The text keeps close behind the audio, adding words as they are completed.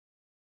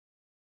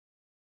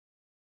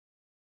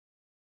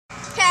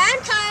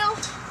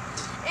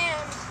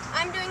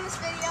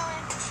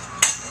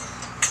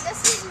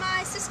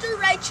sister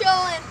Rachel,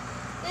 and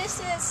this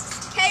is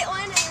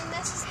Caitlin, and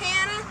this is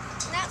Hannah,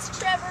 and that's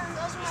Trevor, and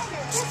those are my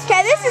parents.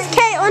 Okay, this is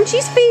Caitlin.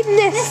 She's feeding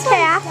this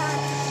calf.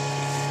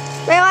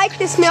 They like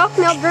this milk,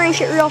 and they'll drink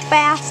it real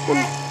fast.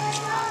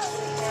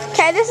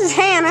 Okay, this is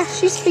Hannah.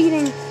 She's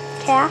feeding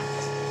calf.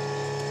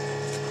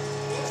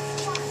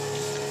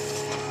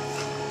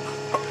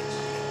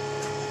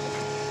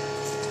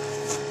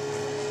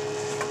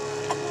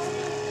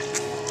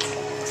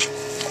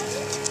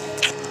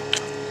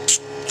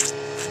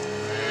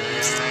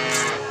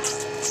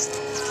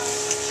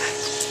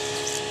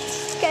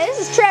 Okay,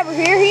 this is Trevor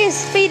here. He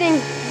is feeding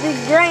the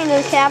grain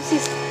to the calves.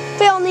 He's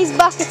filling these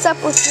buckets up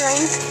with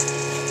grain.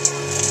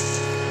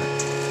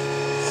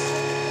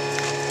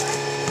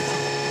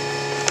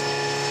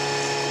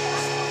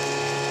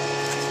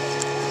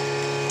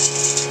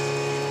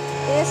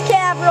 This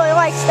calf really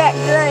likes that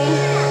grain.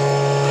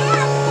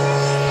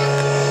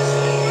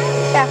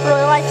 This calf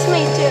really likes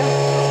me too.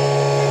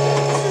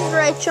 This is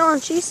Rachel,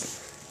 and she's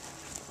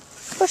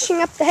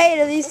pushing up the hay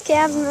to these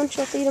calves, and then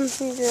she'll feed them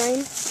some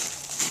grain.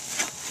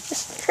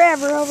 This is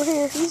Trevor over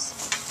here. He's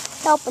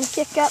helping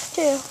kick up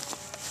too.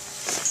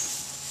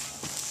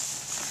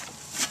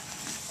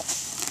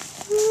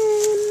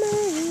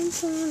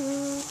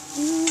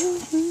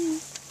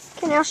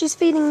 Okay, now she's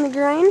feeding the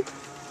grain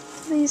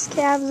to these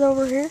calves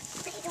over here.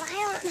 I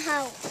don't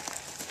know.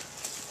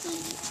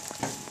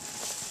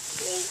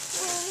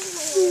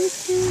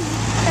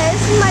 Okay,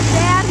 this is my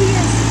dad. He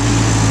is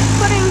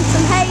putting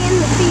some hay in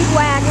the feed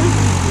wagon.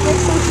 Make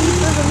some feed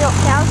for the milk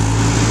cows.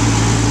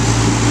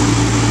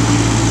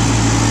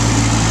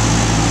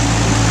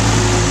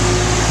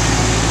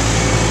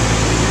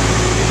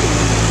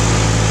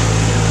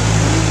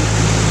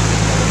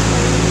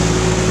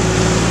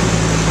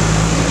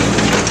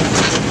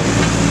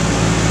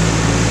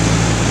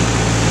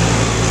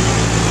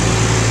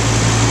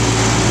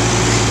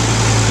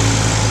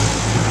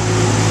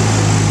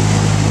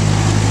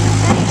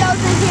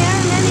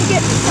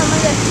 Some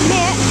of this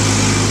knit.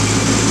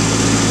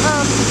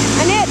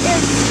 A knit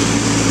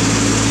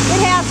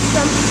it has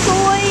some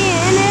soy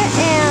in it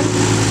and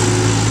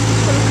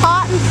some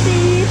cotton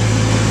seed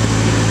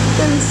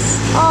and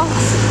a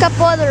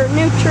couple other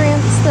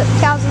nutrients that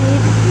cows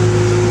need.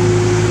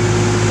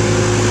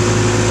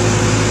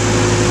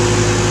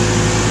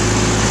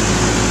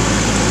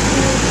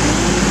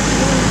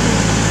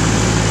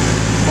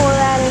 Pour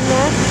that in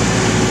there.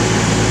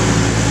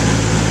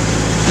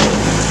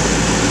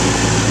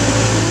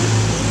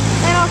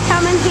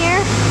 Come in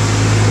here,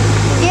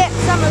 get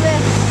some of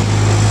this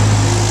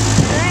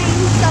grain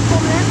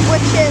supplement,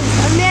 which is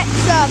a mix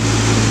of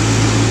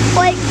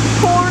flaked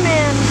corn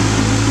and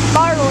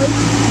barley.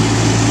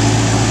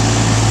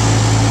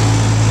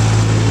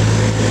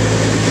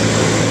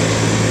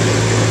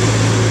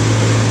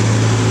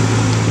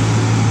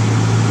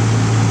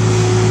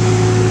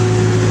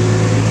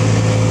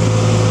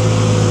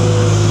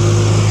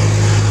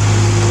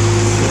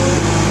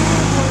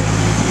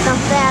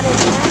 Dump that in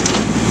there.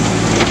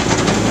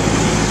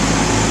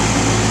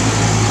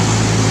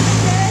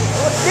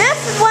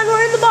 When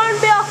we're in the barn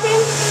milking,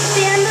 it's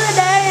the end of the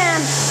day,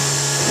 and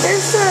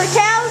there's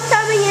cows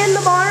coming in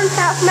the barn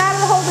from out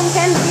of the holding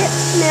pen to get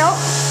milk.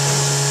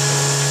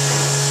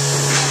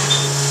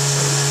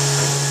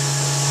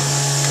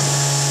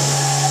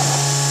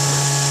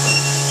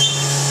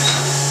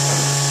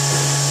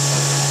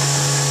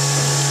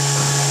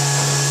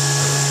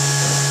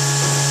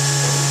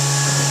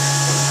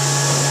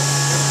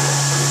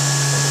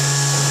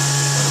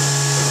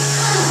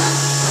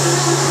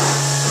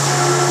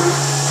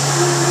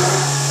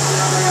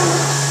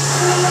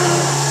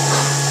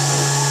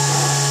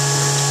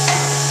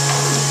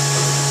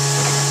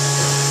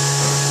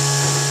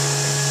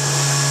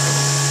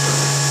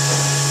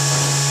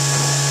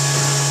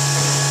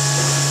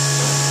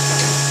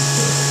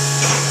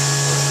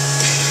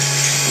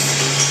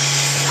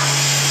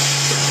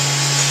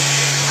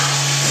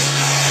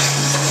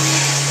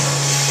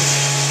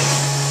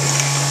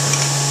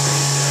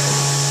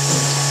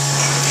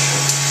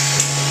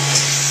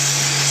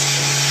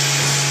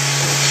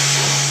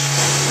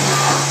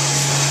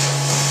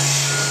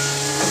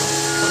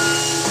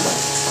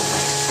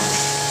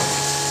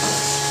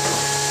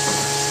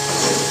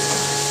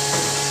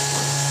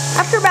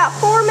 After about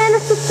 4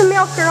 minutes with the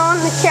milker on,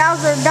 the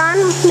cows are done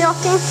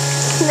milking,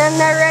 and then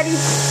they're ready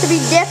to be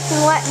dipped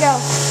and let go.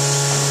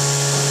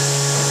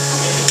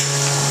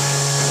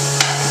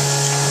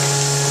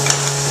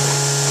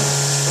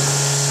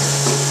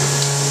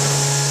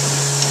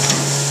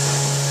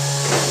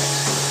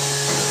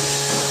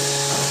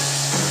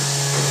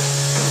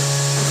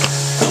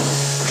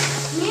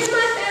 Me and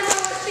my family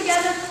work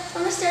together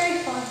on this dairy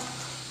farm.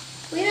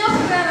 We milk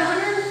about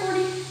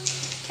 140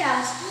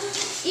 cows.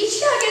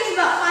 Each cow gets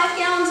about 5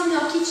 gallons of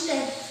milk each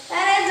day.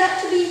 That adds up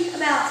to be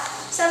about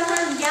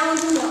 700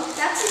 gallons of milk.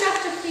 That's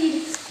enough to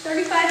feed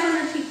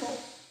 3,500 people.